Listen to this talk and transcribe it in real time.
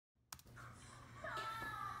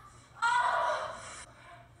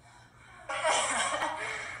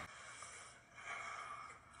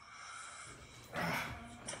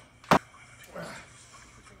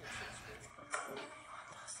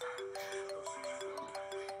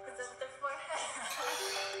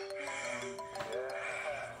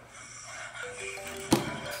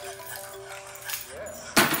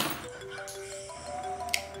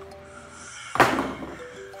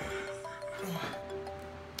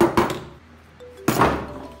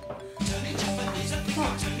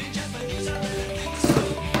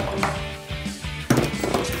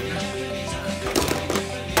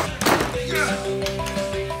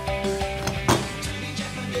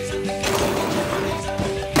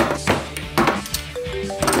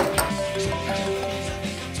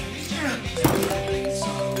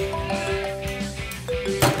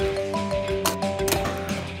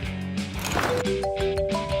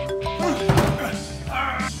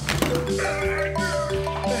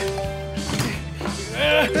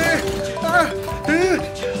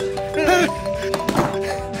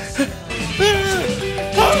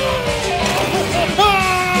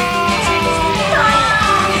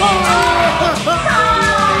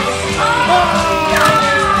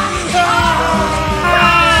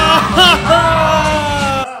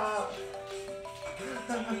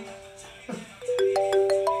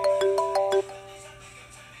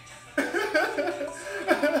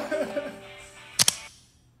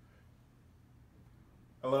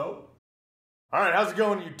Hello? Alright, how's it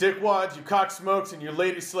going, you dickwads, you cocksmokes, and you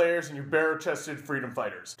lady slayers, and you barrel-chested freedom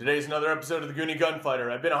fighters? Today's another episode of the Goonie Gunfighter.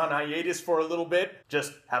 I've been on hiatus for a little bit,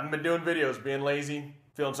 just haven't been doing videos, being lazy,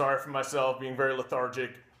 feeling sorry for myself, being very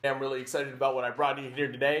lethargic. I'm really excited about what I brought you here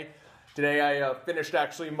today. Today I finished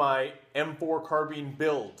actually my M4 carbine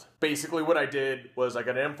build. Basically what I did was I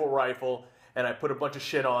got an M4 rifle, and I put a bunch of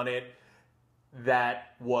shit on it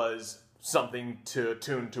that was something to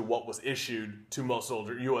tune to what was issued to most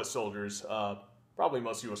U.S. soldiers, probably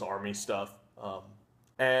most U.S. Army stuff.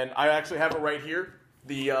 And I actually have it right here.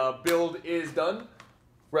 The build is done,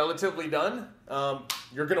 relatively done.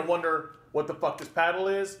 You're gonna wonder what the fuck this paddle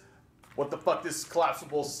is, what the fuck this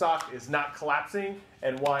collapsible stock is not collapsing,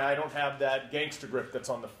 and why I don't have that gangster grip that's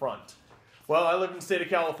on the front. Well, I live in the state of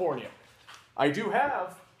California. I do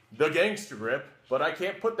have the gangster grip, but I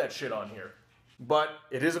can't put that shit on here. But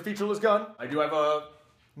it is a featureless gun. I do have a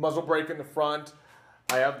muzzle brake in the front.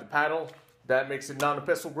 I have the paddle. That makes it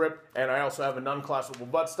non-pistol grip. And I also have a non-collapsible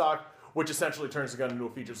buttstock, which essentially turns the gun into a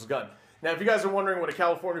featureless gun. Now, if you guys are wondering what a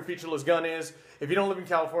California featureless gun is, if you don't live in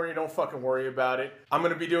California, don't fucking worry about it. I'm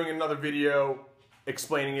going to be doing another video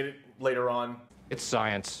explaining it later on. It's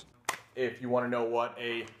science. If you want to know what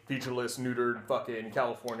a featureless, neutered, fucking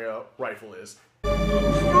California rifle is.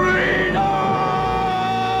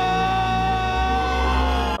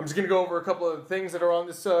 I'm just going to go over a couple of things that are on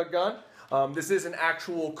this gun. This is an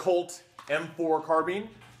actual Colt M4 carbine.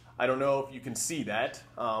 I don't know if you can see that.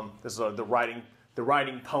 This is the riding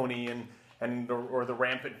pony or the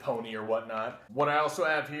rampant pony or whatnot. What I also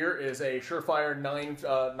have here is a Surefire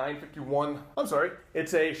 951. I'm sorry,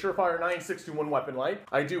 it's a Surefire 961 weapon light.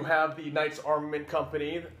 I do have the Knights Armament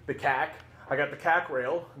Company, the CAC. I got the CAC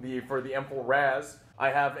rail for the M4 Raz. I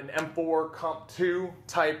have an M4 Comp 2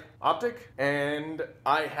 type optic, and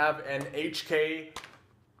I have an HK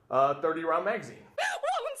 30 round magazine.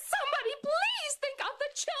 Won't somebody please think of the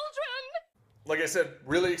children? Like I said,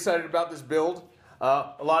 really excited about this build.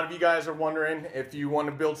 A lot of you guys are wondering if you want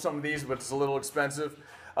to build some of these, but it's a little expensive.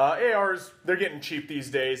 ARs, they're getting cheap these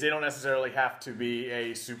days. They don't necessarily have to be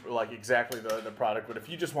a super, like exactly the product, but if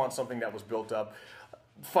you just want something that was built up,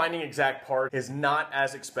 finding exact parts is not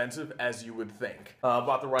as expensive as you would think.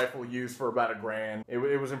 Bought the rifle used for about $1,000. It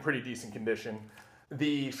was in pretty decent condition.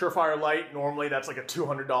 The Surefire light, normally that's like a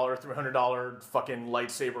 $200, $300 fucking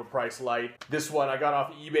lightsaber price light. This one I got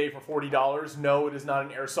off of eBay for $40. No, it is not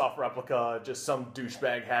an airsoft replica. Just some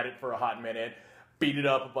douchebag had it for a hot minute, beat it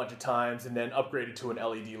up a bunch of times, and then upgraded to an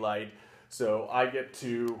LED light. So I get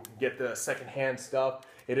to get the secondhand stuff.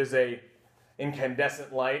 It is a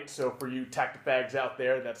incandescent light, so for you tactifags out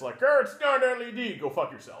there that's like, oh, it's not LED, go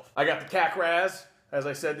fuck yourself. I got the CAC Raz, as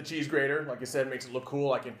I said, the cheese grater. Like I said, makes it look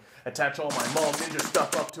cool. I can attach all my Mall Ninja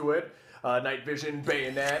stuff up to it. Night vision,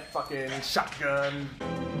 bayonet, fucking shotgun,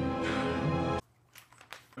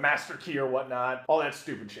 master key or whatnot, all that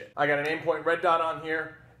stupid shit. I got an aim-point red dot on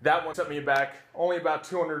here. That one set me back only about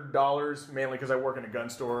 $200, mainly because I work in a gun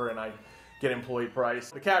store and I get employee price.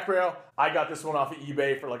 The CAC rail, I got this one off of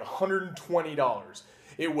eBay for like $120.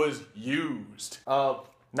 It was used.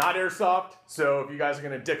 Not airsoft, so if you guys are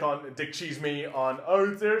gonna dick cheese me on, oh,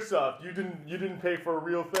 it's airsoft, you didn't pay for a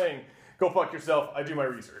real thing, go fuck yourself. I do my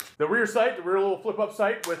research. The rear sight, the rear little flip-up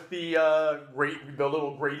sight with the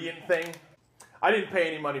little gradient thing, I didn't pay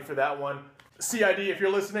any money for that one. CID, if you're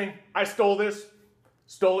listening, I stole this.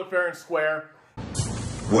 Stole it fair and square.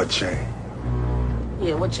 What chain?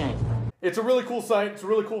 Yeah, what chain? It's a really cool sight. It's a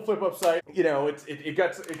really cool flip-up sight. You know, it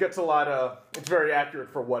gets a lot of. It's very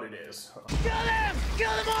accurate for what it is. Kill them!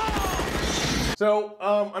 Kill them all! So,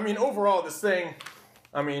 I mean, overall, this thing,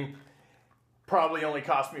 I mean, probably only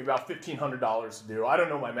cost me about $1,500 to do. I don't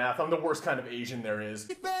know my math. I'm the worst kind of Asian there is.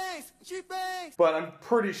 Cheap bangs. But I'm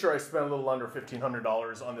pretty sure I spent a little under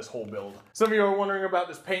 $1,500 on this whole build. Some of you are wondering about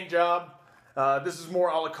this paint job. This is more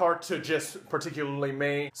a la carte to just particularly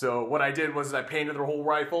me. So what I did was I painted the whole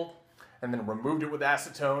rifle and then removed it with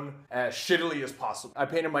acetone as shittily as possible. I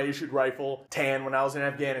painted my issued rifle tan when I was in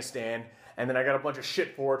Afghanistan, and then I got a bunch of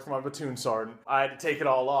shit for it from my platoon sergeant. I had to take it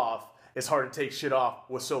all off. It's hard to take shit off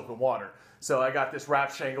with soap and water. So I got this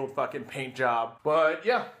wrap-shangled fucking paint job. But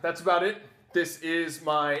yeah, that's about it. This is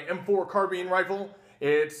my M4 carbine rifle.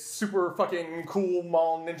 It's super fucking cool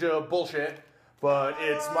mall ninja bullshit, but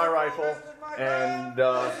it's my rifle, and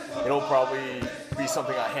it'll probably be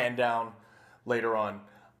something I hand down later on.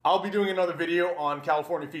 I'll be doing another video on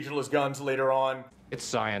California featureless guns later on. It's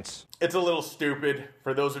science. It's a little stupid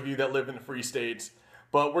for those of you that live in the free states,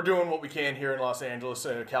 but we're doing what we can here in Los Angeles,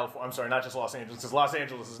 California. I'm sorry, not just Los Angeles, because Los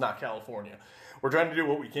Angeles is not California. We're trying to do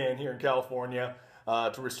what we can here in California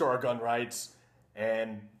to restore our gun rights.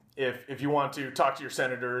 And if you want to talk to your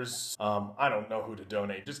senators, I don't know who to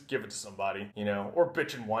donate. Just give it to somebody, you know, or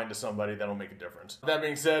bitch and whine to somebody. That'll make a difference. That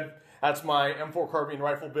being said, that's my M4 carbine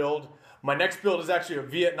rifle build. My next build is actually a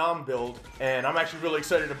Vietnam build, and I'm actually really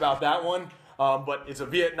excited about that one. But it's a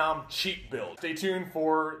Vietnam cheat build. Stay tuned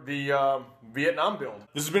for the Vietnam build.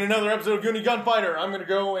 This has been another episode of Goonie Gunfighter. I'm gonna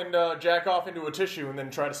go and jack off into a tissue and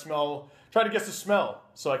then try to guess the smell,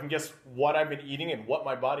 so I can guess what I've been eating and what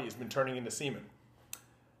my body has been turning into semen.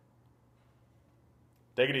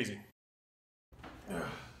 Take it easy.